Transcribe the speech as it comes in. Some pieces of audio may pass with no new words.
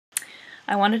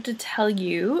I wanted to tell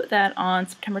you that on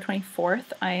September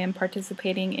 24th I am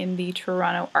participating in the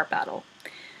Toronto Art Battle.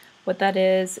 What that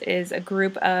is a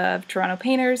group of Toronto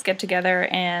painters get together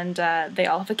and they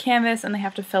all have a canvas and they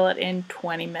have to fill it in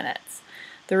 20 minutes.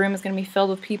 The room is going to be filled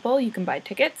with people. You can buy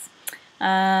tickets.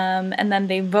 And then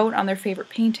they vote on their favorite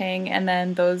painting, and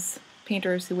then those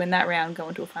painters who win that round go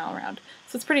into a final round.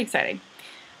 So it's pretty exciting.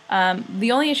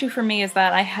 The only issue for me is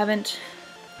that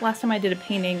last time I did a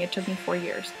painting it took me 4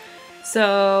 years.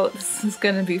 So this is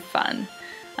going to be fun.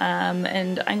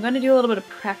 And I'm going to do a little bit of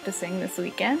practicing this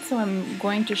weekend, so I'm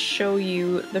going to show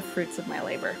you the fruits of my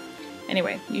labor.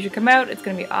 Anyway, you should come out, it's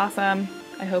going to be awesome.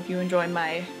 I hope you enjoy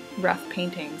my rough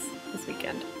paintings this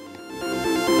weekend.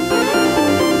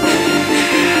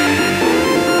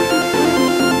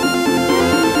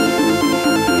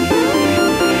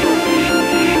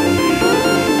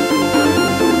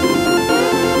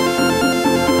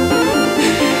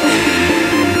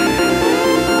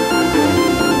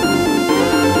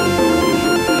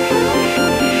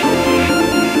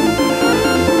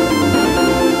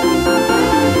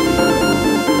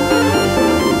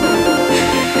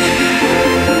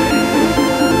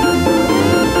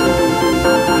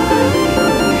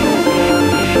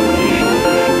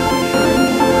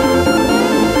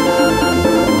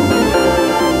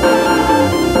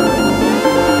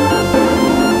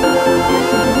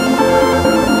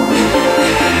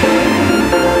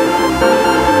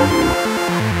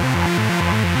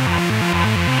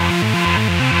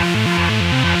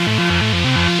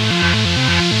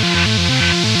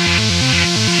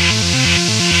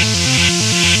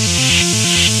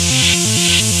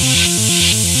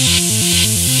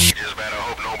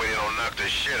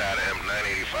 Shit out of him.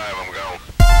 985, I'm going.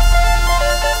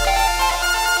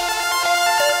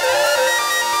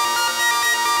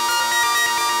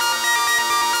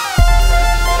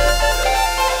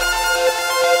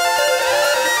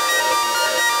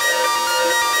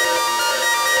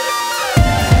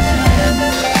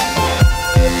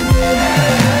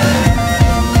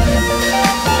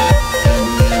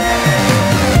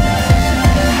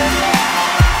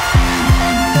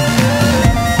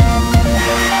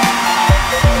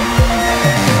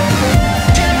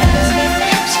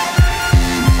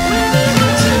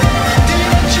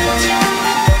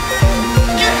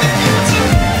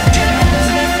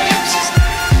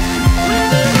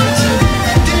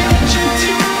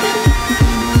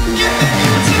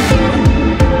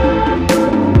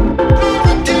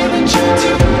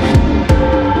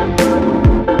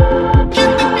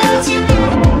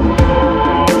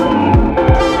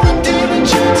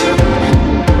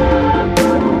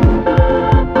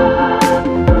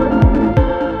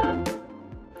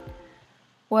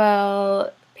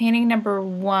 Well, painting number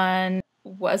 1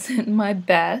 wasn't my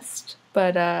best,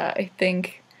 but I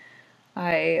think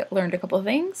I learned a couple of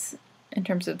things in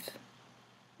terms of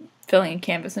filling a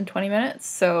canvas in 20 minutes.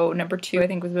 So number 2 I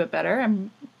think was a bit better.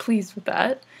 I'm pleased with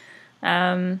that.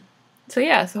 So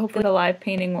hopefully the live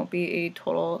painting won't be a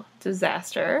total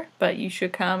disaster, but you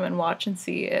should come and watch and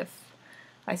see if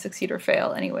I succeed or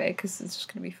fail anyway, because it's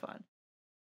just going to be fun.